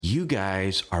you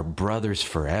guys are brothers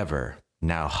forever.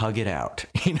 Now hug it out,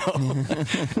 you know?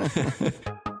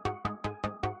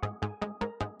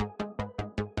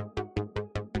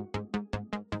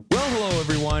 Well, hello,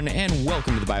 everyone, and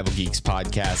welcome to the Bible Geeks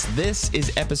podcast. This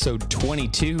is episode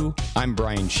 22. I'm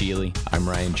Brian Sheely. I'm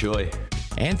Ryan Joy.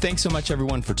 And thanks so much,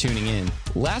 everyone, for tuning in.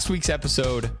 Last week's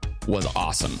episode was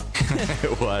awesome.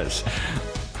 It was.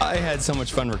 I had so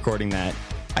much fun recording that.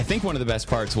 I think one of the best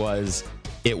parts was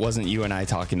it wasn't you and I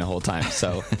talking the whole time,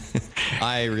 so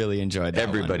I really enjoyed that.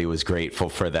 Everybody was grateful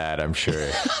for that, I'm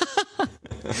sure.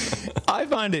 I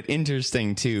find it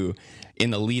interesting, too,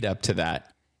 in the lead up to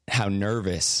that, how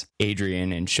nervous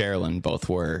Adrian and Sherilyn both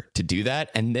were to do that,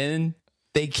 and then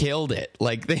they killed it.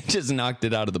 Like, they just knocked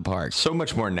it out of the park. So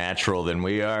much more natural than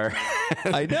we are.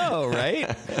 I know,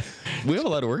 right? We have a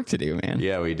lot of work to do, man.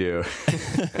 Yeah, we do.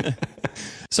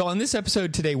 So on this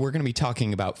episode today, we're going to be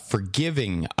talking about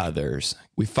forgiving others.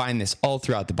 We find this all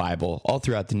throughout the Bible, all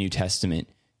throughout the New Testament.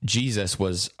 Jesus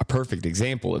was a perfect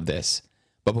example of this.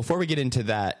 But before we get into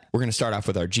that, we're going to start off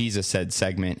with our Jesus Said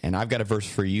segment. And I've got a verse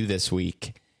for you this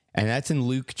week. And that's in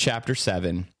Luke chapter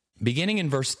 7. Beginning in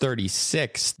verse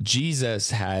 36,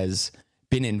 Jesus has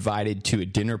been invited to a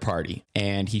dinner party,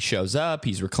 and he shows up,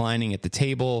 he's reclining at the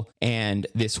table, and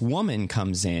this woman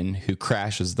comes in who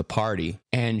crashes the party,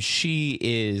 and she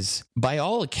is, by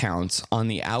all accounts, on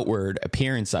the outward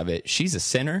appearance of it, she's a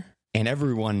sinner, and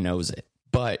everyone knows it,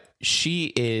 but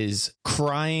she is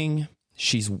crying,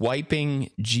 she's wiping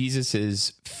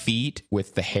Jesus's feet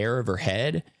with the hair of her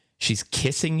head, she's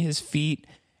kissing his feet,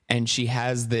 and she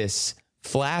has this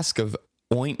flask of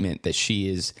ointment that she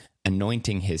is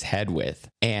anointing his head with.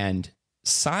 And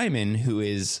Simon, who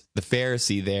is the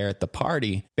Pharisee there at the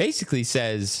party, basically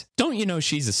says, don't you know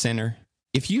she's a sinner?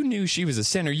 If you knew she was a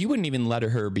sinner, you wouldn't even let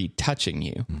her be touching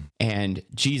you. And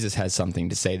Jesus has something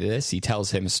to say to this. He tells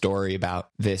him a story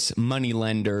about this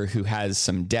moneylender who has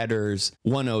some debtors.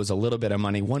 One owes a little bit of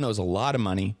money, one owes a lot of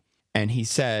money. And he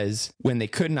says, when they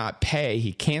could not pay,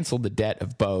 he canceled the debt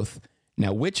of both.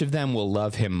 Now, which of them will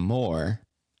love him more?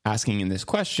 Asking him this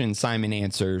question, Simon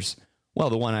answers,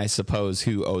 well, the one, I suppose,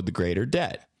 who owed the greater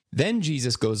debt. Then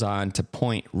Jesus goes on to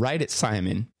point right at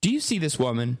Simon. Do you see this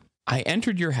woman? I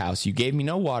entered your house. You gave me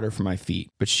no water for my feet,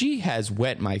 but she has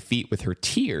wet my feet with her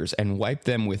tears and wiped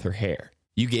them with her hair.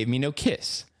 You gave me no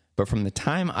kiss, but from the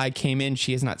time I came in,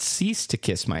 she has not ceased to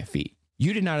kiss my feet.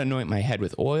 You did not anoint my head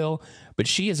with oil, but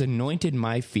she has anointed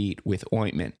my feet with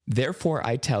ointment. Therefore,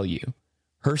 I tell you,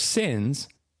 her sins,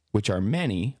 which are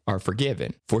many, are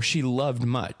forgiven, for she loved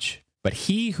much. But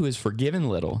he who is forgiven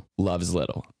little loves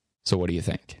little. So what do you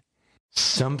think?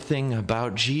 Something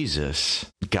about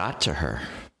Jesus got to her.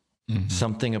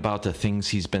 Something about the things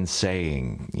he's been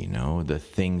saying, you know, the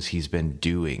things he's been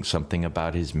doing, something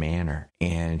about his manner.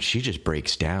 And she just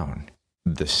breaks down.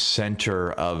 The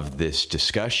center of this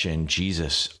discussion,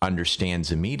 Jesus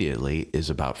understands immediately, is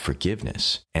about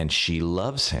forgiveness. And she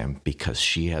loves him because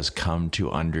she has come to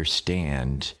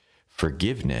understand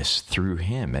forgiveness through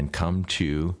him and come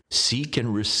to seek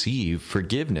and receive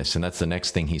forgiveness. And that's the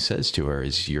next thing he says to her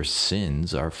is, your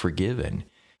sins are forgiven.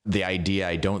 The idea,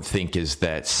 I don't think, is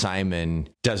that Simon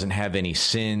doesn't have any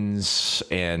sins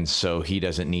and so he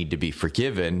doesn't need to be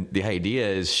forgiven. The idea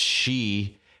is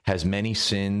she has many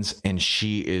sins and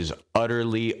she is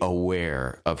utterly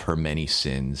aware of her many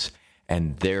sins,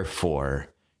 and therefore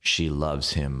she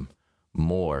loves him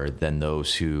more than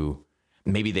those who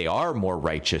maybe they are more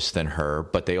righteous than her,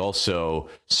 but they also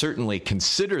certainly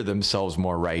consider themselves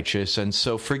more righteous, and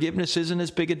so forgiveness isn't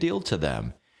as big a deal to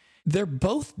them. They're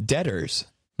both debtors.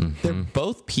 They're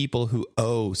both people who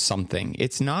owe something.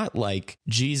 It's not like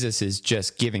Jesus is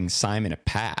just giving Simon a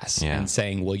pass and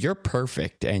saying, well, you're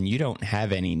perfect and you don't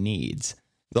have any needs.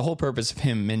 The whole purpose of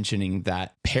him mentioning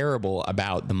that parable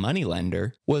about the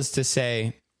moneylender was to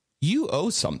say, you owe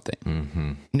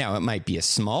something. Now, it might be a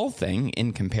small thing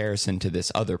in comparison to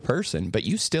this other person, but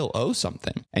you still owe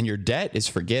something and your debt is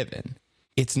forgiven.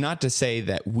 It's not to say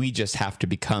that we just have to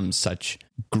become such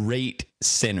great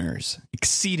sinners,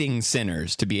 exceeding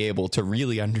sinners, to be able to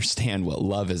really understand what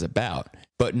love is about.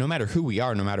 But no matter who we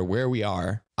are, no matter where we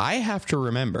are, I have to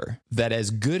remember that as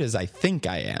good as I think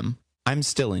I am, I'm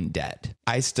still in debt.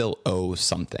 I still owe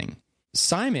something.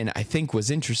 Simon, I think, was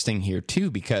interesting here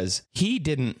too, because he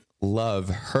didn't love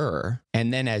her.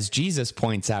 And then as Jesus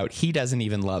points out, he doesn't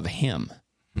even love him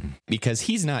because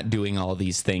he's not doing all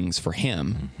these things for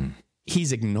him.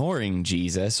 He's ignoring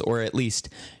Jesus, or at least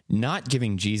not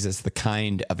giving Jesus the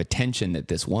kind of attention that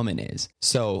this woman is.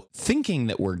 So thinking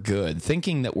that we're good,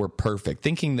 thinking that we're perfect,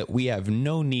 thinking that we have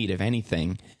no need of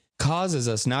anything causes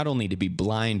us not only to be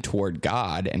blind toward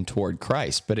God and toward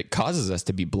Christ, but it causes us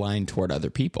to be blind toward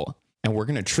other people. And we're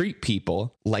going to treat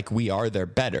people like we are their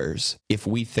betters if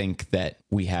we think that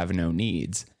we have no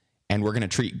needs. And we're going to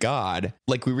treat God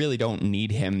like we really don't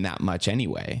need him that much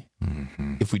anyway,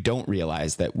 if we don't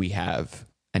realize that we have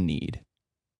a need.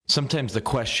 Sometimes the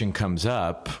question comes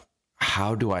up,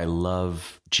 how do I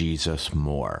love Jesus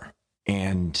more?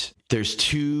 And there's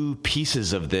two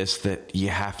pieces of this that you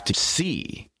have to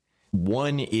see.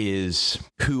 One is,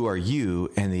 who are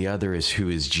you? And the other is, who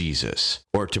is Jesus?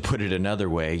 Or to put it another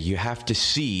way, you have to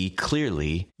see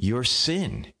clearly your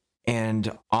sin.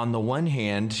 And on the one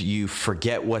hand, you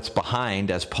forget what's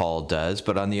behind, as Paul does.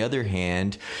 But on the other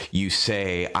hand, you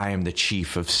say, I am the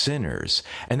chief of sinners.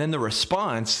 And then the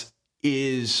response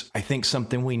is, I think,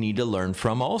 something we need to learn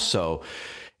from also.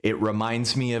 It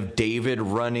reminds me of David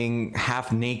running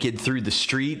half naked through the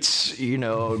streets,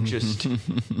 just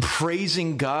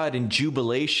praising God in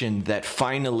jubilation that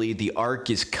finally the ark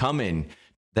is coming.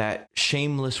 That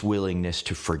shameless willingness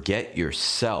to forget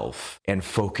yourself and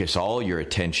focus all your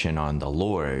attention on the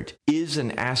Lord is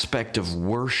an aspect of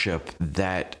worship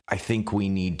that I think we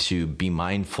need to be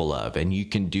mindful of. And you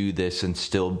can do this and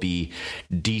still be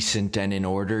decent and in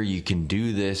order. You can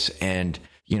do this and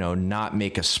not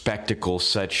make a spectacle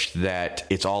such that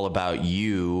it's all about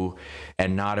you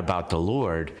and not about the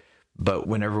Lord. But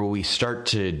whenever we start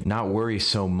to not worry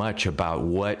so much about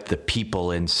what the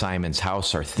people in Simon's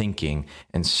house are thinking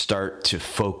and start to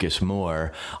focus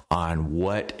more on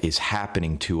what is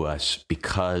happening to us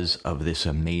because of this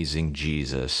amazing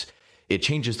Jesus, it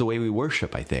changes the way we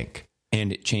worship, I think.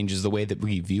 And it changes the way that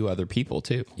we view other people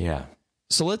too. Yeah.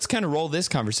 So let's kind of roll this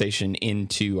conversation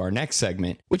into our next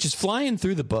segment, which is flying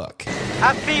through the book.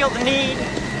 I feel the need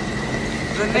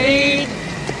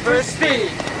for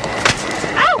speed.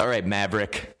 All right,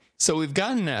 Maverick. So we've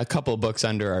gotten a couple of books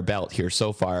under our belt here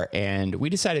so far, and we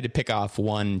decided to pick off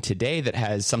one today that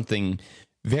has something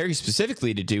very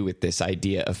specifically to do with this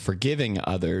idea of forgiving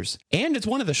others. And it's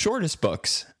one of the shortest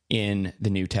books in the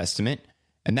New Testament,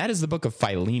 and that is the book of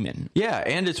Philemon. Yeah,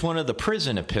 and it's one of the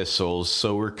prison epistles,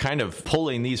 so we're kind of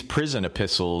pulling these prison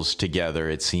epistles together,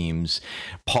 it seems.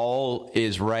 Paul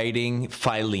is writing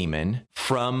Philemon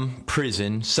from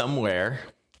prison somewhere,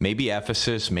 maybe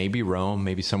Ephesus, maybe Rome,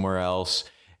 maybe somewhere else.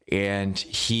 And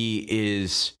he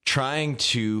is trying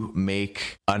to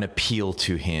make an appeal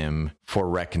to him for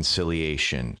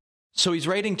reconciliation. So he's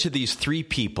writing to these three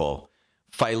people,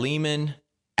 Philemon,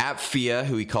 Apphia,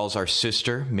 who he calls our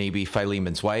sister, maybe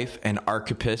Philemon's wife, and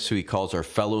Archippus, who he calls our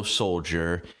fellow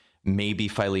soldier, maybe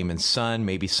Philemon's son,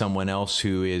 maybe someone else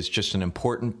who is just an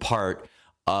important part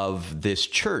of this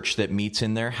church that meets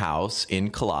in their house in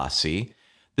Colossae.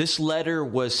 This letter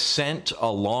was sent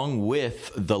along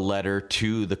with the letter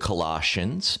to the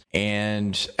Colossians,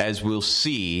 and as we'll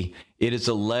see, it is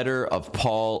a letter of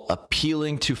Paul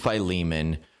appealing to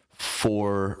Philemon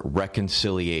for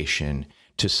reconciliation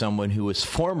to someone who was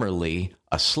formerly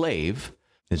a slave.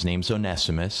 His name's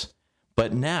Onesimus,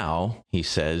 but now, he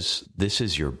says, this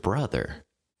is your brother.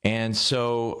 And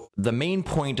so the main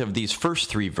point of these first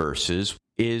three verses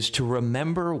is to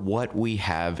remember what we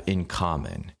have in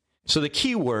common. So the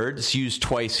key word that's used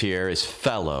twice here is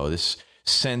fellow. This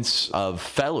sense of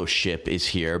fellowship is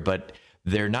here, but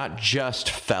they're not just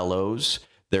fellows.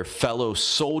 They're fellow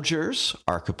soldiers,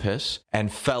 Archippus,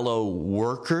 and fellow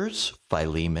workers,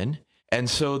 Philemon. And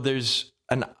so there's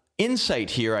an insight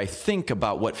here, I think,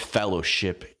 about what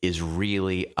fellowship is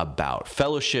really about.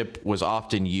 Fellowship was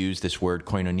often used, this word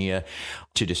koinonia,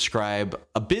 to describe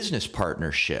a business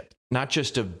partnership, not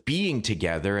just of being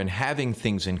together and having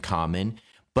things in common,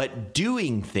 but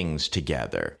doing things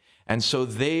together. And so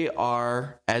they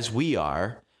are, as we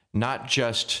are, not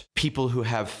just people who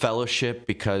have fellowship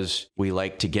because we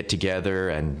like to get together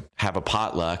and have a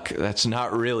potluck. That's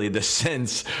not really the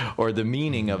sense or the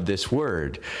meaning of this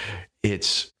word.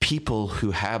 It's people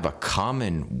who have a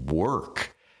common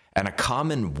work and a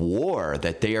common war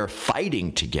that they are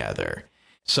fighting together.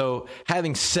 So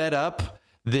having set up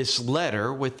this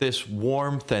letter with this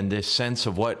warmth and this sense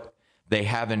of what they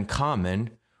have in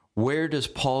common, where does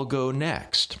Paul go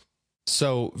next?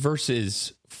 So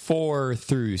verses 4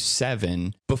 through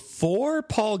 7, before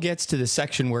Paul gets to the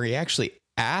section where he actually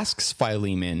asks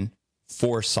Philemon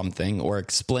for something or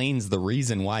explains the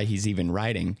reason why he's even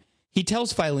writing, he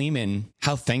tells Philemon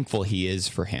how thankful he is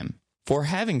for him, for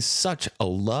having such a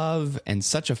love and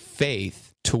such a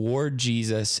faith toward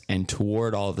Jesus and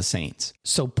toward all the saints.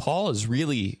 So Paul is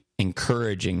really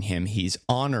encouraging him. He's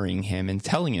honoring him and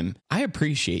telling him, I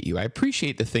appreciate you. I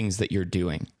appreciate the things that you're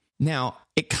doing. Now,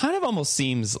 it kind of almost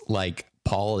seems like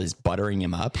Paul is buttering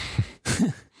him up.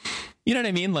 You know what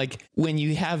I mean? Like when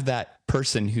you have that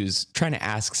person who's trying to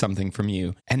ask something from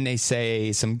you and they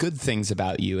say some good things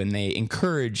about you and they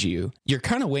encourage you, you're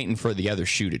kind of waiting for the other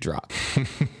shoe to drop.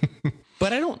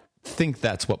 But I don't think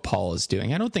that's what Paul is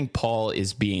doing. I don't think Paul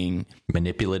is being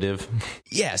manipulative.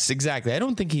 Yes, exactly. I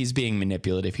don't think he's being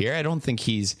manipulative here. I don't think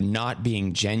he's not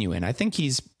being genuine. I think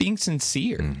he's being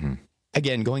sincere. Mm-hmm.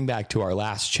 Again, going back to our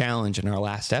last challenge in our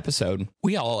last episode,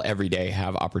 we all every day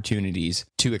have opportunities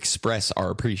to express our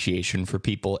appreciation for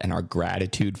people and our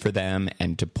gratitude for them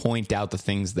and to point out the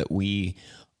things that we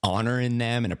honor in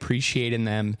them and appreciate in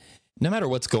them. No matter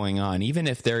what's going on, even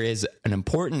if there is an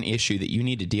important issue that you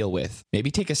need to deal with,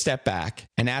 maybe take a step back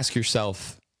and ask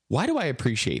yourself, why do I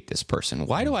appreciate this person?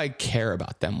 Why do I care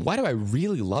about them? Why do I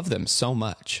really love them so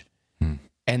much?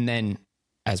 And then,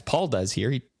 as Paul does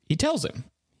here, he tells him,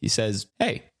 he says,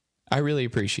 hey, I really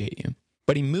appreciate you.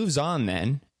 But he moves on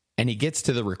then, and he gets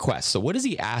to the request. So what is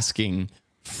he asking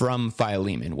from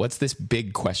Philemon? What's this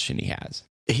big question he has?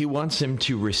 He wants him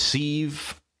to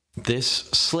receive this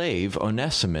slave,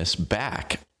 Onesimus,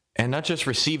 back. And not just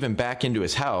receive him back into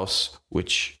his house,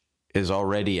 which is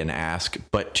already an ask,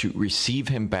 but to receive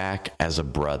him back as a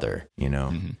brother, you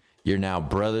know. Mm-hmm. You're now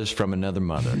brothers from another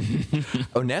mother.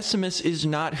 Onesimus is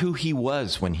not who he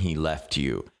was when he left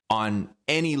you. On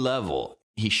any level,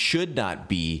 he should not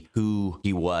be who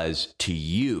he was to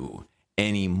you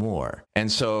anymore.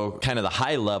 And so kind of the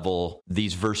high level,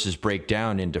 these verses break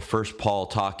down into first Paul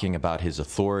talking about his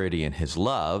authority and his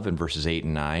love in verses 8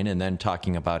 and 9, and then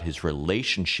talking about his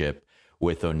relationship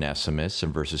with Onesimus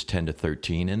in verses 10 to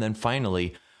 13, and then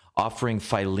finally offering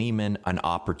Philemon an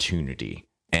opportunity.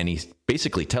 And he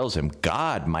basically tells him,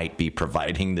 God might be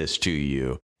providing this to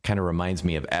you. Kind of reminds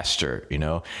me of Esther, you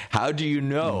know. How do you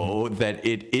know that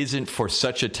it isn't for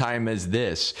such a time as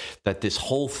this that this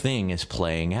whole thing is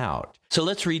playing out? So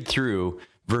let's read through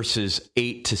verses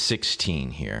 8 to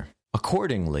 16 here.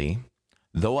 Accordingly,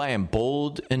 though I am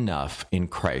bold enough in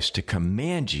Christ to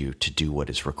command you to do what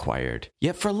is required,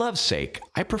 yet for love's sake,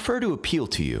 I prefer to appeal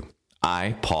to you.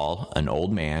 I, Paul, an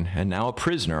old man, and now a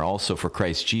prisoner also for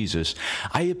Christ Jesus,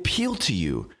 I appeal to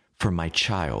you for my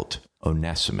child,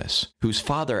 Onesimus, whose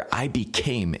father I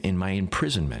became in my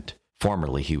imprisonment.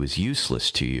 Formerly he was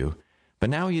useless to you, but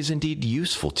now he is indeed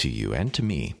useful to you and to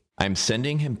me. I am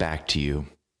sending him back to you,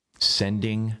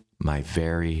 sending my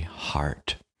very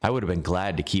heart. I would have been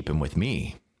glad to keep him with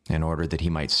me, in order that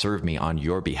he might serve me on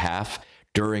your behalf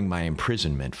during my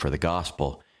imprisonment for the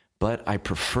gospel, but I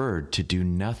preferred to do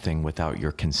nothing without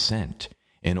your consent,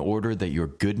 in order that your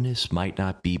goodness might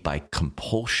not be by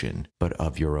compulsion, but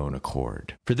of your own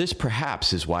accord. For this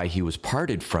perhaps is why he was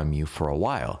parted from you for a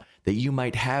while, that you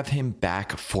might have him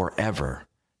back forever,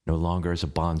 no longer as a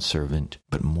bondservant,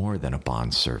 but more than a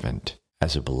bondservant,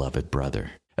 as a beloved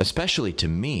brother. Especially to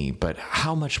me, but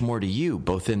how much more to you,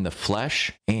 both in the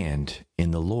flesh and in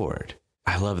the Lord.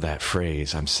 I love that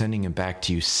phrase. I'm sending him back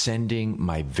to you, sending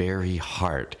my very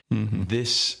heart. Mm-hmm.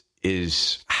 This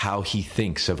is how he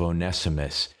thinks of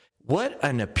Onesimus. What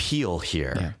an appeal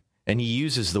here. Yeah. And he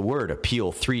uses the word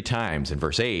appeal 3 times in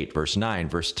verse 8, verse 9,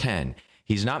 verse 10.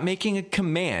 He's not making a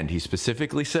command. He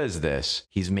specifically says this.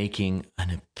 He's making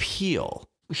an appeal.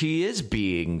 He is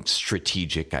being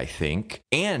strategic, I think,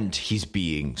 and he's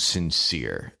being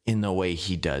sincere in the way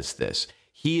he does this.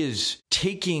 He is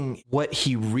taking what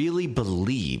he really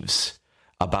believes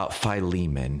about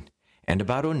Philemon and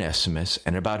about Onesimus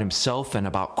and about himself and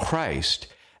about Christ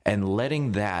and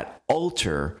letting that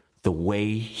alter the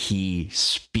way he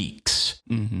speaks.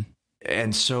 Mm-hmm.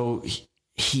 And so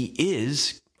he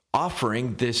is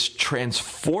offering this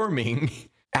transforming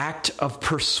act of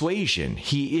persuasion.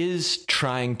 He is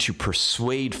trying to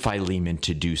persuade Philemon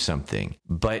to do something,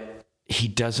 but he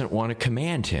doesn't want to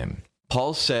command him.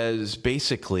 Paul says,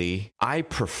 basically, I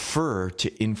prefer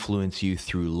to influence you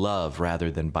through love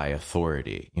rather than by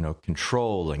authority. You know,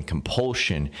 control and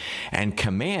compulsion and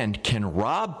command can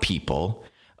rob people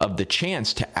of the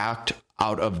chance to act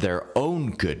out of their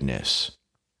own goodness,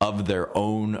 of their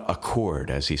own accord,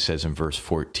 as he says in verse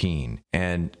 14.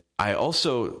 And I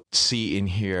also see in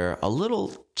here a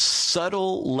little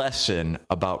subtle lesson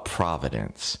about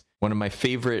providence. One of my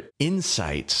favorite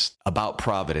insights about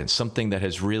providence, something that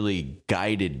has really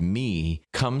guided me,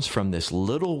 comes from this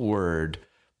little word,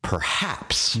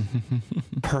 perhaps.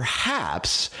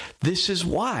 Perhaps this is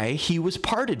why he was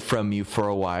parted from you for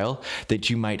a while, that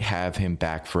you might have him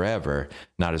back forever,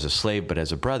 not as a slave, but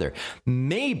as a brother.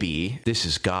 Maybe this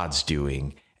is God's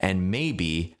doing, and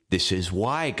maybe this is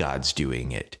why God's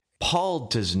doing it. Paul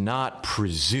does not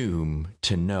presume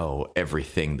to know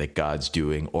everything that God's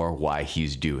doing or why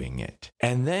he's doing it.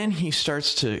 And then he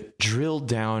starts to drill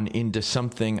down into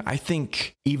something I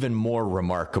think even more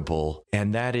remarkable,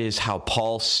 and that is how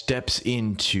Paul steps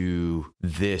into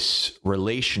this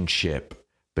relationship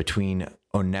between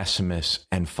Onesimus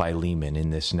and Philemon in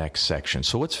this next section.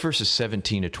 So what's verses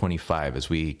 17 to 25 as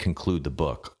we conclude the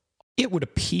book? It would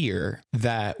appear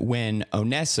that when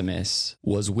Onesimus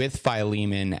was with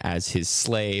Philemon as his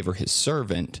slave or his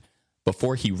servant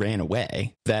before he ran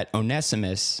away, that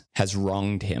Onesimus has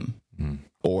wronged him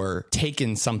or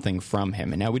taken something from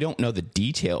him. And now we don't know the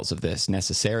details of this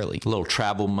necessarily. A little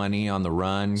travel money on the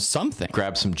run. Something.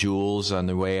 Grab some jewels on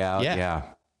the way out. Yeah.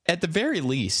 At the very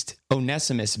least,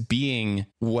 Onesimus being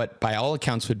what by all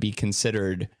accounts would be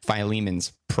considered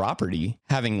Philemon's property,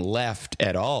 having left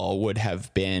at all would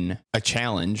have been a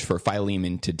challenge for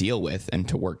Philemon to deal with and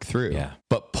to work through. Yeah.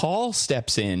 But Paul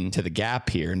steps into the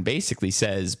gap here and basically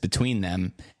says between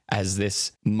them, as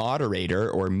this moderator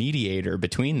or mediator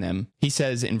between them, he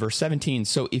says in verse 17,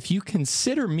 "So if you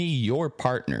consider me your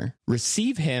partner,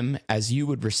 receive him as you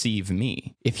would receive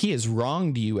me. If he has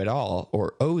wronged you at all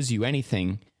or owes you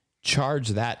anything, charge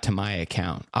that to my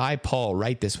account. I, Paul,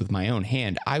 write this with my own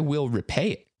hand. I will repay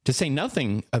it. To say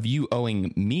nothing of you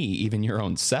owing me even your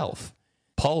own self."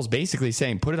 Paul's basically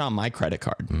saying, put it on my credit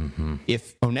card.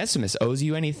 If Onesimus owes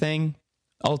you anything,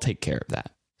 I'll take care of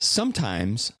that.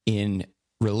 Sometimes in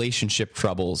relationship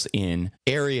troubles, in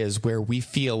areas where we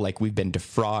feel like we've been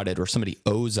defrauded or somebody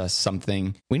owes us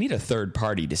something, we need a third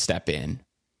party to step in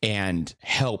and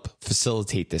help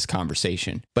facilitate this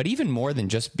conversation. But even more than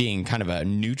just being kind of a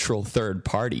neutral third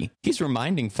party, he's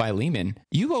reminding Philemon,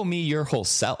 you owe me your whole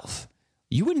self.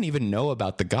 You wouldn't even know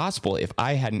about the gospel if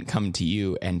I hadn't come to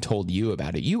you and told you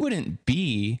about it. You wouldn't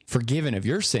be forgiven of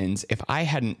your sins if I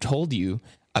hadn't told you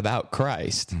about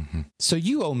Christ. So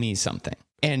you owe me something.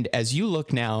 And as you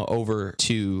look now over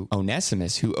to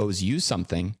Onesimus, who owes you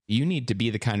something, you need to be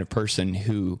the kind of person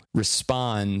who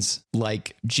responds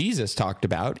like Jesus talked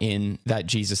about in that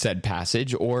Jesus said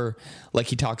passage, or like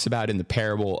he talks about in the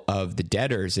parable of the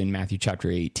debtors in Matthew chapter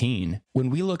 18.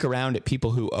 When we look around at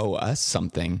people who owe us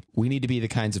something, we need to be the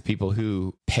kinds of people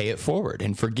who pay it forward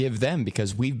and forgive them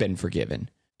because we've been forgiven.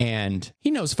 And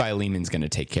he knows Philemon's going to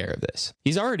take care of this.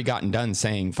 He's already gotten done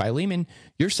saying, Philemon,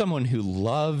 you're someone who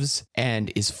loves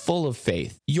and is full of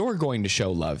faith. You're going to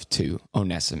show love to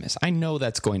Onesimus. I know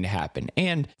that's going to happen.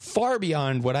 And far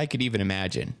beyond what I could even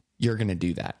imagine, you're going to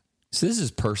do that. So this is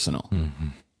personal.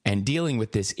 And dealing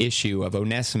with this issue of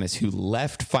Onesimus who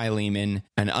left Philemon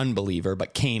an unbeliever,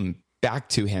 but came back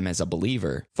to him as a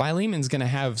believer, Philemon's going to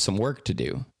have some work to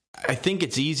do. I think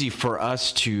it's easy for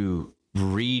us to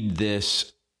read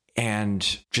this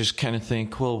and just kind of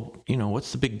think, well, you know,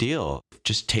 what's the big deal?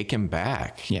 Just take him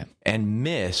back. Yeah. And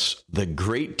miss the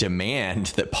great demand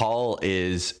that Paul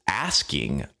is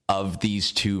asking of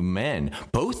these two men,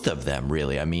 both of them,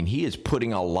 really. I mean, he is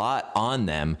putting a lot on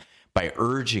them by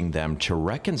urging them to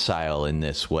reconcile in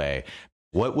this way.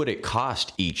 What would it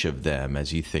cost each of them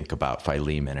as you think about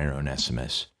Philemon and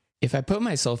Onesimus? If I put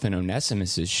myself in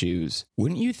Onesimus's shoes,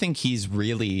 wouldn't you think he's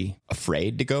really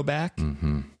afraid to go back?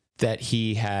 That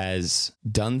he has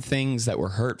done things that were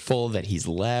hurtful, that he's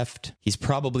left. He's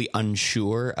probably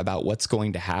unsure about what's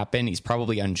going to happen. He's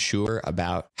probably unsure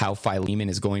about how Philemon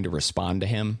is going to respond to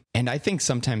him. And I think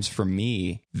sometimes for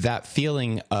me, that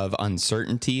feeling of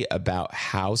uncertainty about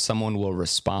how someone will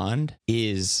respond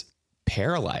is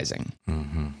paralyzing.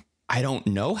 I don't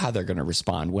know how they're going to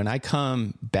respond. When I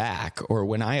come back or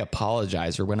when I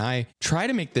apologize or when I try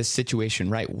to make this situation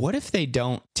right, what if they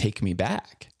don't take me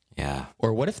back? Yeah.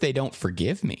 Or what if they don't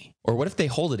forgive me? Or what if they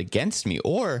hold it against me?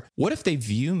 Or what if they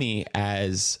view me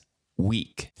as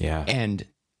weak? Yeah. And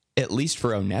at least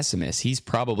for Onesimus, he's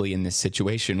probably in this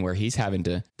situation where he's having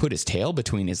to put his tail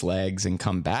between his legs and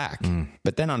come back.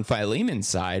 But then on Philemon's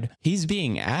side, he's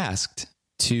being asked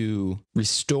to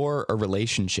restore a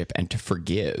relationship and to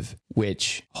forgive,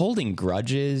 which holding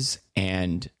grudges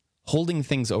and holding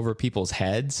things over people's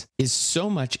heads is so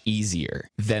much easier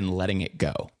than letting it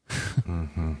go.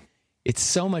 It's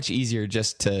so much easier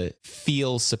just to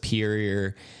feel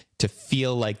superior, to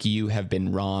feel like you have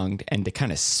been wronged, and to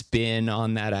kind of spin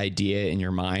on that idea in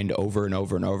your mind over and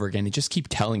over and over again and just keep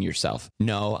telling yourself,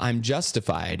 no, I'm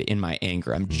justified in my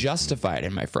anger. I'm justified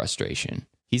in my frustration.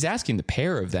 He's asking the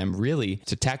pair of them really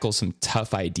to tackle some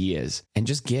tough ideas and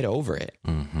just get over it.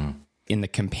 In the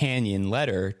companion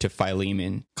letter to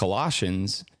Philemon,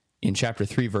 Colossians, in chapter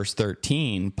 3, verse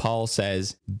 13, Paul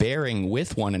says, bearing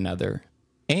with one another,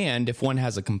 and if one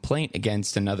has a complaint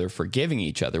against another, forgiving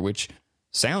each other, which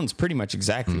sounds pretty much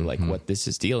exactly like what this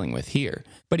is dealing with here.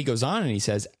 But he goes on and he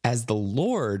says, as the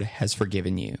Lord has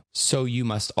forgiven you, so you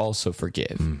must also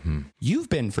forgive. You've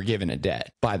been forgiven a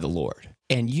debt by the Lord,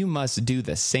 and you must do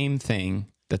the same thing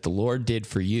that the Lord did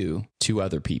for you to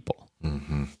other people.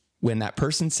 When that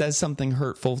person says something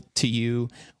hurtful to you,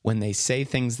 when they say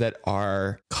things that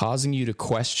are causing you to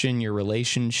question your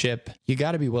relationship, you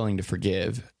got to be willing to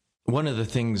forgive. One of the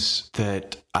things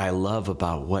that I love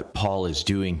about what Paul is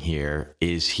doing here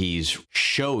is he's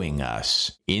showing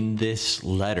us in this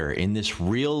letter, in this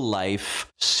real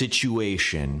life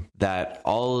situation, that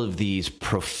all of these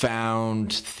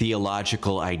profound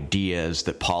theological ideas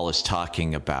that Paul is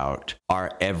talking about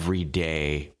are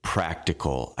everyday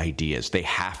practical ideas. They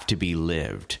have to be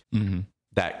lived.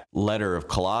 That letter of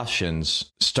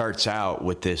Colossians starts out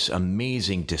with this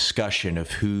amazing discussion of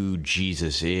who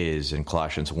Jesus is in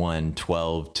Colossians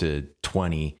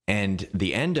 1:12-20. And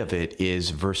the end of it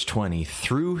is verse 20,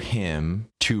 through him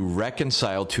to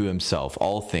reconcile to himself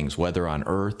all things, whether on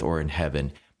earth or in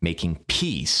heaven, making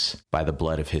peace by the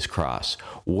blood of his cross.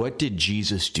 What did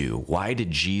Jesus do? Why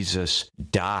did Jesus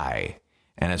die?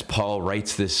 And as Paul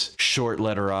writes this short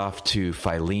letter off to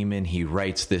Philemon, he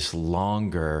writes this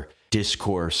longer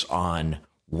discourse on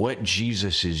what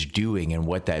Jesus is doing and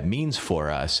what that means for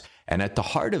us. And at the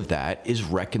heart of that is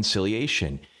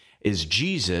reconciliation, is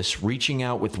Jesus reaching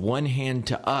out with one hand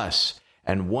to us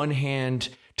and one hand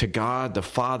to God the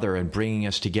Father and bringing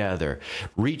us together,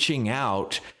 reaching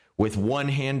out with one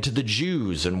hand to the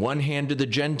Jews and one hand to the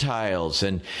Gentiles,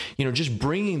 and, just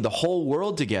bringing the whole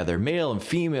world together, male and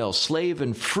female, slave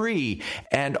and free.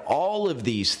 And all of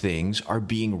these things are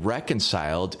being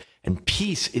reconciled, and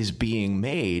peace is being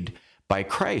made by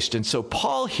Christ. And so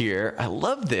Paul here, I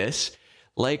love this,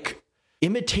 like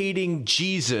imitating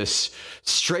Jesus,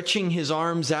 stretching his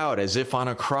arms out as if on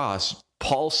a cross.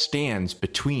 Paul stands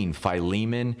between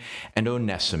Philemon and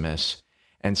Onesimus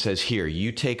and says, here,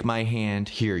 you take my hand.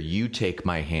 Here, you take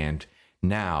my hand.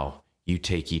 Now you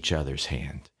take each other's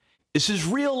hand. This is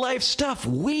real life stuff.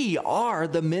 We are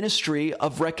the ministry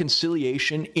of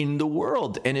reconciliation in the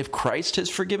world. And if Christ has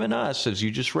forgiven us, as you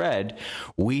just read,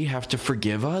 we have to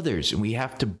forgive others, and we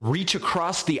have to reach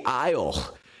across the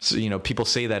aisle. So, people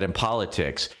say that in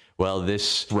politics. Well,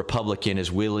 this Republican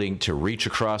is willing to reach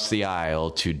across the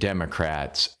aisle to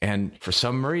Democrats. And for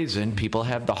some reason, people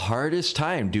have the hardest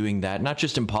time doing that, not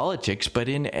just in politics, but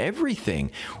in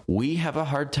everything. We have a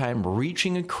hard time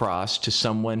reaching across to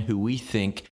someone who we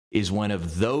think is one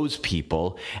of those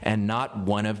people and not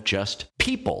one of just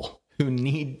people who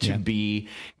need to be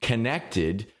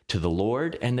connected to the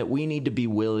Lord, and that we need to be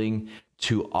willing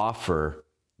to offer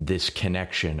this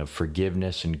connection of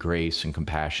forgiveness and grace and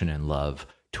compassion and love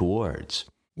towards.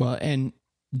 Well, and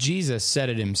Jesus said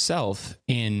it himself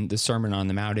in the Sermon on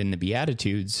the Mount in the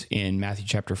Beatitudes in Matthew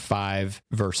chapter 5,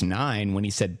 verse 9, when he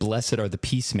said, "Blessed are the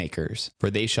peacemakers,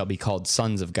 for they shall be called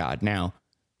sons of God." Now,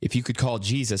 if you could call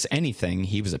Jesus anything,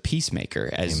 he was a peacemaker,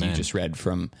 as you just read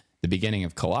from the beginning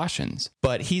of Colossians.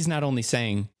 But he's not only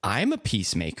saying, I'm a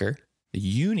peacemaker,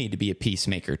 you need to be a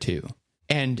peacemaker too.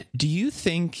 And do you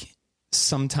think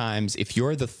sometimes if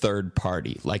you're the third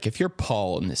party, like if you're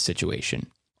Paul in this situation,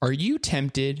 are you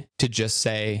tempted to just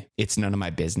say, it's none of my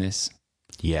business?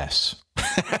 Yes.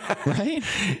 Right?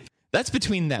 That's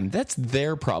between them. That's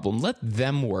their problem. Let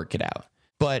them work it out.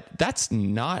 But that's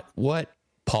not what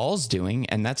Paul's doing,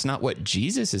 and that's not what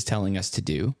Jesus is telling us to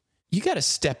do. You got to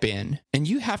step in and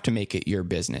you have to make it your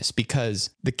business, because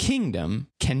the kingdom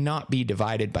cannot be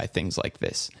divided by things like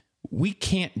this. We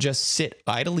can't just sit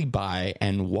idly by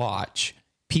and watch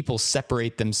people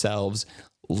separate themselves,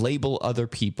 label other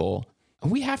people.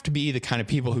 We have to be the kind of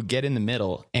people who get in the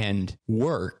middle and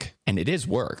work, and it is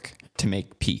work, to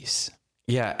make peace.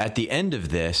 Yeah, at the end of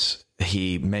this,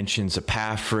 he mentions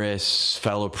Epaphras,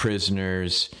 fellow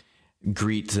prisoners,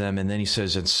 greets them, and then he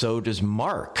says, and so does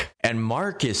Mark. And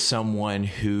Mark is someone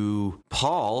who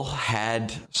Paul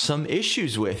had some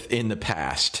issues with in the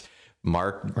past.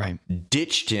 Mark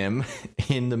ditched him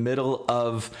in the middle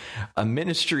of a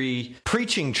ministry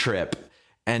preaching trip,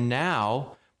 and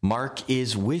now Mark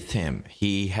is with him.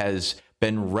 He has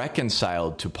been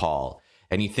reconciled to Paul.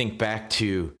 And you think back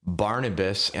to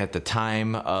Barnabas at the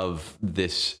time of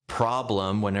this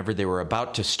problem, whenever they were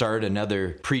about to start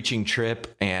another preaching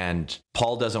trip, and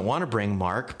Paul doesn't want to bring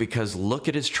Mark because look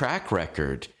at his track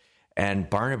record. And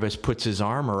Barnabas puts his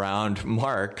arm around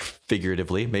Mark,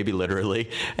 figuratively, maybe literally,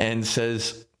 and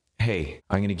says, hey,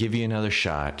 I'm going to give you another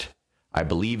shot. I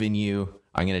believe in you.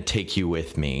 I'm going to take you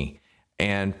with me.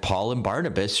 And Paul and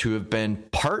Barnabas, who have been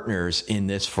partners in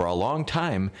this for a long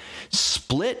time,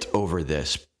 split over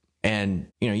this. And,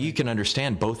 you can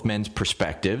understand both men's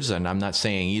perspectives, and I'm not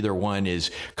saying either one is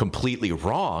completely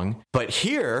wrong, but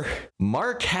here,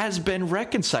 Mark has been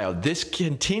reconciled. This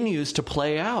continues to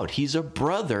play out. He's a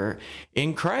brother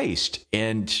in Christ,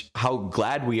 and how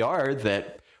glad we are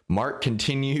that Mark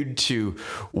continued to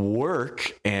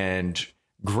work and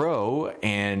grow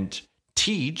and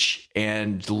teach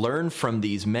and learn from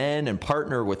these men and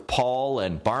partner with Paul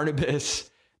and Barnabas.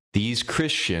 These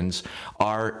Christians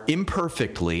are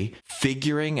imperfectly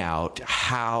figuring out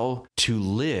how to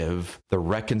live the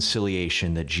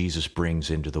reconciliation that Jesus brings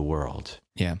into the world.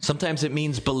 Yeah. Sometimes it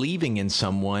means believing in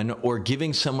someone or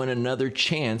giving someone another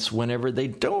chance whenever they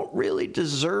don't really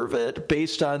deserve it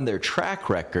based on their track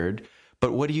record.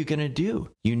 But what are you going to do?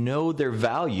 You know their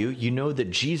value. You know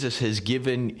that Jesus has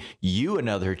given you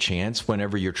another chance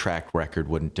whenever your track record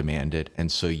wouldn't demand it. And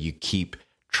so you keep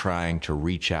trying to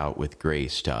reach out with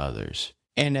grace to others.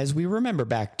 And as we remember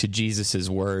back to Jesus's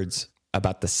words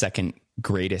about the second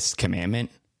greatest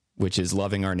commandment, which is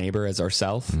loving our neighbor as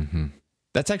ourselves,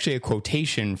 that's actually a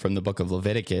quotation from the book of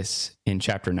Leviticus in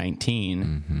chapter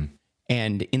 19.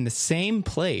 And in the same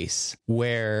place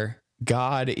where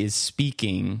God is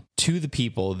speaking to the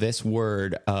people this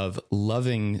word of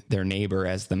loving their neighbor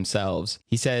as themselves,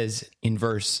 he says in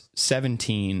verse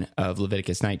 17 of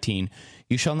Leviticus 19,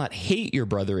 "You shall not hate your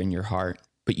brother in your heart,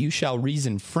 but you shall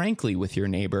reason frankly with your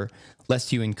neighbor,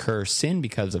 lest you incur sin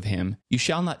because of him. You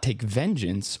shall not take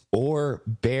vengeance or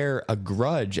bear a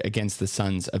grudge against the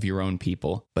sons of your own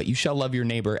people, but you shall love your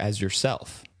neighbor as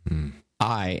yourself.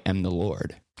 I am the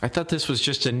Lord." I thought this was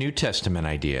just a New Testament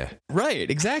idea.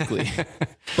 Right, exactly.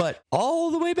 But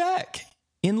all the way back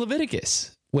in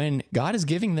Leviticus, when God is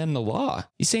giving them the law,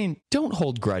 he's saying, don't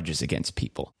hold grudges against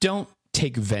people. Don't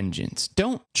take vengeance.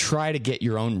 Don't try to get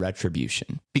your own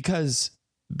retribution, because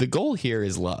the goal here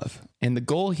is love. And the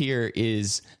goal here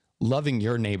is loving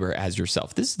your neighbor as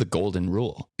yourself. This is the golden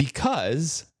rule,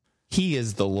 because he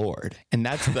is the Lord. And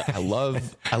that's I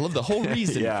love the whole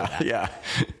reason for that. Yeah.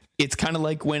 It's kind of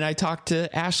like when I talk to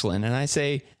Ashlyn and I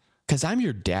say, because I'm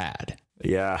your dad.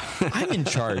 Yeah. I'm in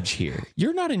charge here.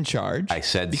 You're not in charge. I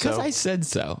said because so. I said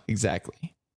so.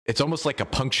 Exactly. It's almost like a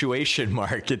punctuation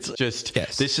mark. It's just,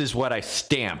 Yes. This is what I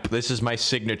stamp. This is my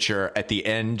signature at the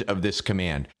end of this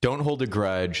command. Don't hold a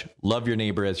grudge. Love your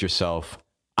neighbor as yourself.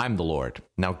 I'm the Lord.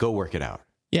 Now go work it out.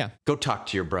 Yeah. Go talk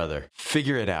to your brother.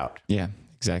 Figure it out. Yeah,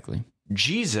 exactly.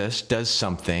 Jesus does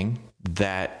something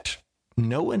that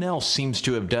no one else seems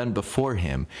to have done before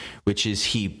him, which is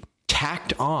he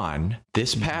tacked on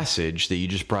this passage that you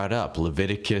just brought up,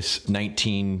 Leviticus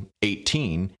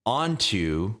 19:18,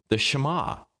 onto the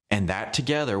Shema. And that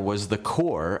together was the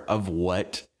core of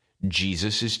what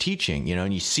Jesus is teaching,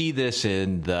 and you see this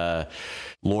in the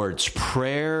Lord's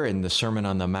Prayer and the Sermon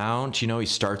on the Mount. He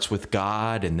starts with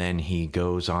God and then he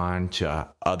goes on to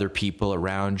other people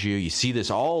around you. You see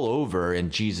this all over in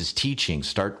Jesus' teaching.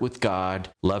 Start with God,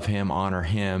 love him, honor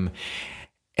him,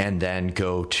 and then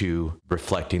go to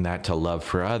reflecting that to love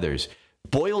for others.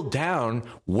 Boil down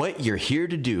what you're here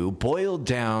to do, boil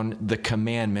down the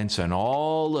commandments and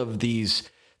all of these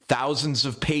thousands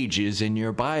of pages in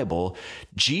your Bible.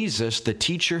 Jesus, the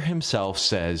teacher himself,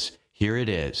 says, here it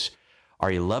is. Are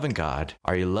you loving God?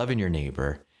 Are you loving your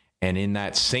neighbor? And in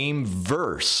that same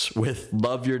verse with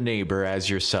love your neighbor as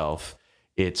yourself,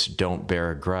 it's don't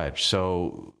bear a grudge.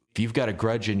 So if you've got a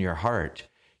grudge in your heart,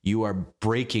 you are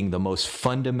breaking the most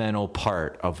fundamental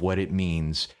part of what it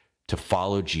means to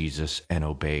follow Jesus and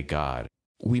obey God.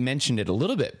 We mentioned it a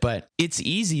little bit, but it's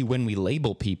easy when we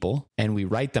label people and we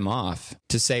write them off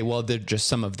to say, well, they're just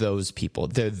some of those people.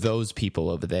 They're those people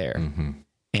over there.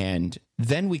 And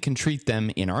then we can treat them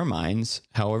in our minds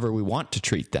however we want to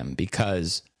treat them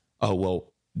because, oh,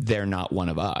 well, they're not one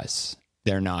of us.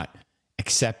 They're not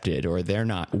accepted, or they're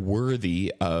not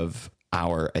worthy of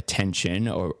our attention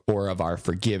or of our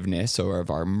forgiveness or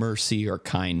of our mercy or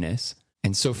kindness.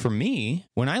 And so for me,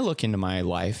 when I look into my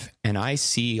life and I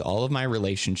see all of my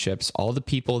relationships, all the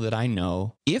people that I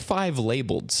know, if I've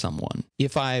labeled someone,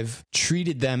 if I've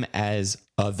treated them as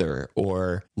other,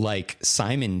 or like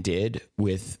Simon did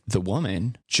with the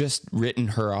woman, just written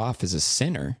her off as a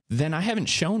sinner, then I haven't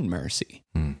shown mercy.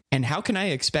 And how can I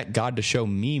expect God to show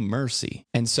me mercy?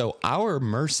 And so our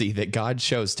mercy that God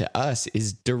shows to us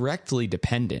is directly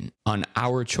dependent on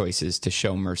our choices to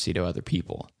show mercy to other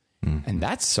people. And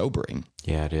that's sobering.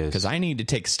 Yeah, it is. Because I need to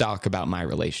take stock about my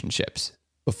relationships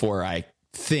before I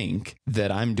think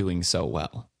that I'm doing so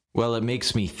well. Well, it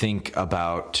makes me think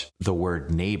about the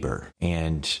word neighbor,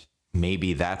 and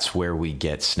maybe that's where we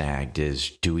get snagged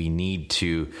is, do we need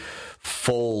to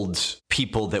fold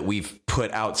people that we've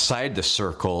put outside the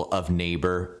circle of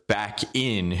neighbor back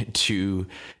into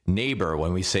neighbor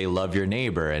when we say love your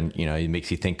neighbor. And, it makes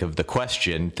you think of the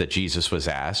question that Jesus was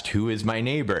asked, who is my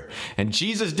neighbor? And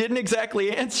Jesus didn't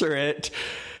exactly answer it.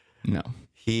 No.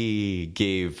 He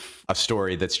gave a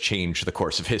story that's changed the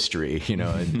course of history,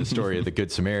 in the story of the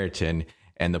Good Samaritan.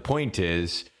 And the point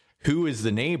is, who is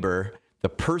the neighbor? The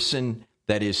person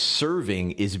that is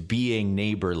serving is being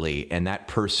neighborly, and that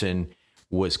person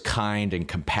was kind and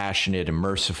compassionate and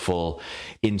merciful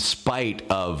in spite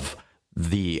of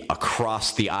the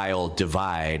across the aisle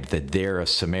divide that they're a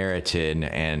Samaritan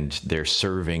and they're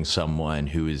serving someone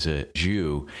who is a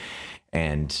Jew.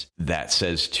 And that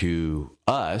says to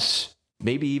us,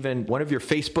 maybe even one of your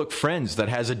Facebook friends that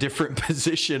has a different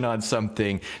position on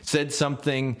something said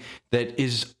something that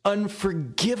is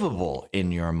unforgivable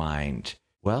in your mind.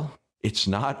 Well, it's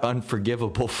not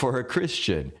unforgivable for a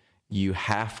Christian. You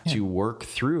have to work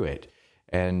through it.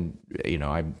 And,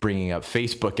 I'm bringing up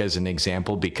Facebook as an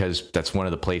example because that's one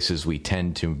of the places we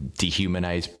tend to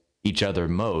dehumanize each other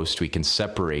most. We can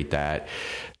separate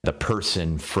the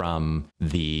person from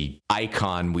the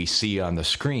icon we see on the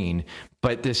screen,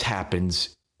 but this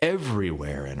happens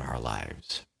everywhere in our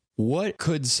lives. What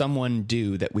could someone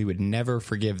do that we would never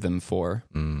forgive them for?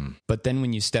 But then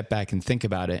when you step back and think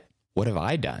about it, what have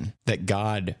I done that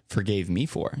God forgave me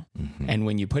for? Mm-hmm. And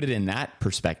when you put it in that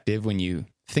perspective, when you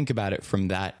think about it from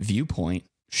that viewpoint,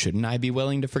 shouldn't I be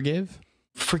willing to forgive?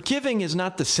 Forgiving is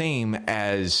not the same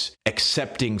as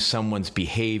accepting someone's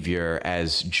behavior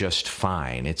as just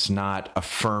fine. It's not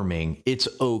affirming it's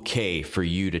okay for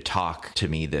you to talk to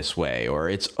me this way, or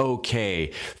it's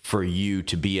okay for you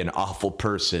to be an awful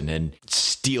person and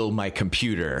steal my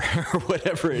computer or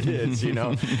whatever it is,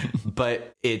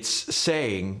 But it's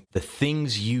saying the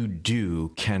things you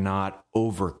do cannot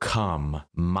overcome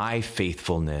my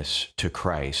faithfulness to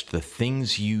Christ. The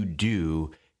things you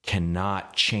do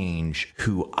cannot change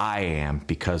who I am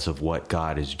because of what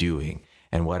God is doing.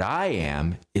 And what I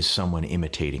am is someone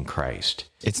imitating Christ.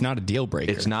 It's not a deal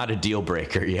breaker. It's not a deal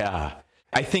breaker, yeah.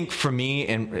 I think for me,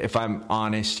 and if I'm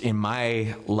honest, in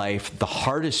my life, the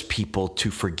hardest people to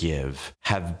forgive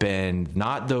have been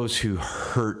not those who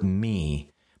hurt me,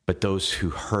 but those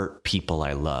who hurt people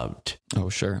I loved. Oh,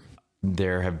 sure.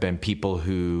 There have been people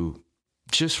who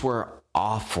just were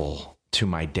awful to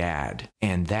my dad.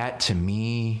 And that to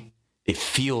me, it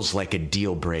feels like a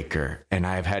deal breaker. And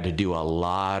I've had to do a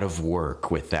lot of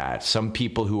work with that. Some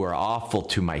people who are awful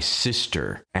to my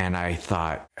sister. And I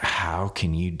thought, how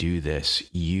can you do this?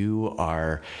 You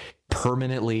are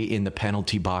permanently in the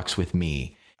penalty box with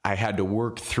me. I had to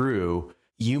work through,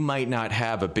 you might not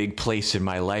have a big place in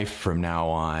my life from now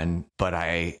on, but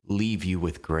I leave you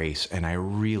with grace and I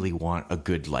really want a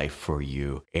good life for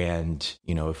you. And,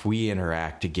 if we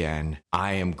interact again,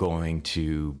 I am going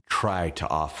to try to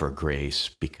offer grace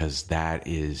because that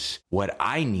is what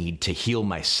I need to heal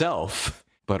myself,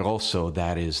 but also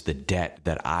that is the debt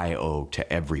that I owe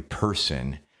to every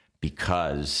person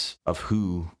because of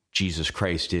who Jesus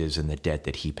Christ is and the debt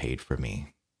that he paid for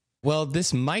me. Well,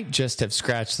 this might just have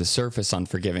scratched the surface on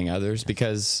forgiving others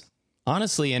because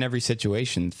honestly, in every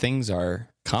situation, things are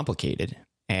complicated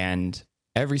and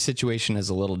every situation is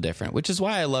a little different, which is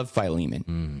why I love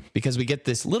Philemon, because we get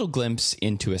this little glimpse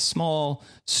into a small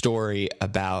story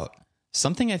about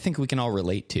something I think we can all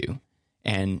relate to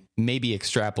and maybe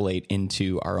extrapolate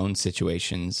into our own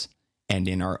situations and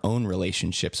in our own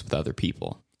relationships with other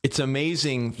people. It's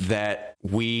amazing that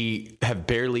we have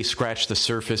barely scratched the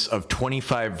surface of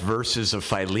 25 verses of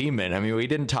Philemon. I mean, we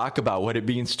didn't talk about what it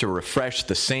means to refresh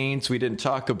the saints. We didn't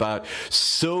talk about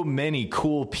so many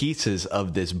cool pieces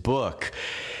of this book,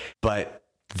 but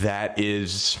that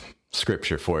is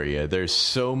scripture for you. There's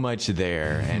so much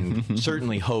there, and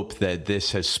certainly hope that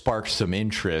this has sparked some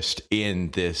interest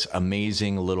in this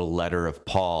amazing little letter of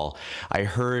Paul. I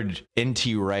heard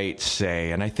N.T. Wright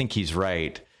say, and I think he's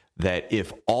right, that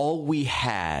if all we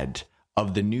had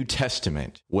of the New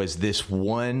Testament was this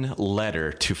one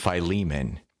letter to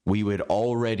Philemon, we would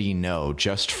already know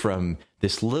just from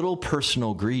this little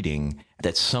personal greeting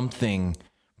that something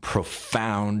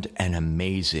profound and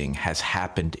amazing has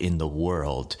happened in the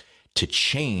world to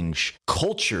change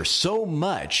culture so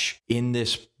much in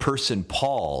this person,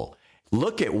 Paul.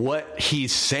 Look at what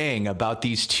he's saying about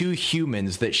these two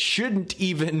humans that shouldn't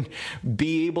even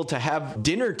be able to have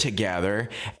dinner together.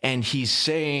 And he's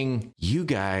saying, you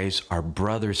guys are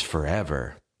brothers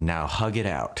forever. Now hug it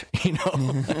out.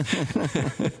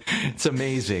 It's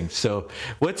amazing. So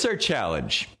what's our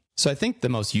challenge? So I think the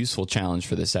most useful challenge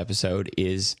for this episode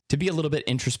is to be a little bit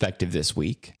introspective this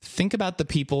week. Think about the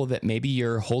people that maybe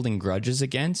you're holding grudges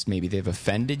against. Maybe they've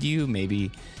offended you.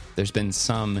 Maybe there's been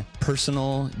some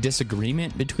personal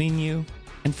disagreement between you,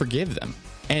 and forgive them.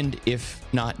 And if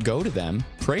not, go to them,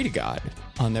 pray to God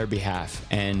on their behalf,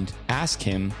 and ask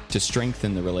Him to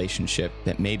strengthen the relationship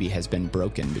that maybe has been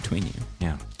broken between you.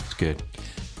 Yeah, it's good.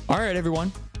 All right,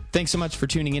 everyone. Thanks so much for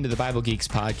tuning into the Bible Geeks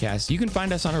podcast. You can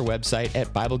find us on our website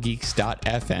at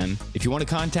BibleGeeks.fm. If you want to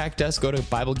contact us, go to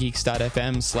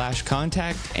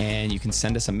BibleGeeks.fm/contact, and you can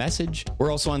send us a message. We're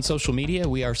also on social media.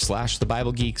 We are /the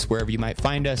Bible Geeks, wherever you might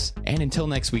find us. And until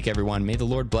next week, everyone, may the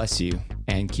Lord bless you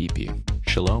and keep you.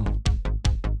 Shalom.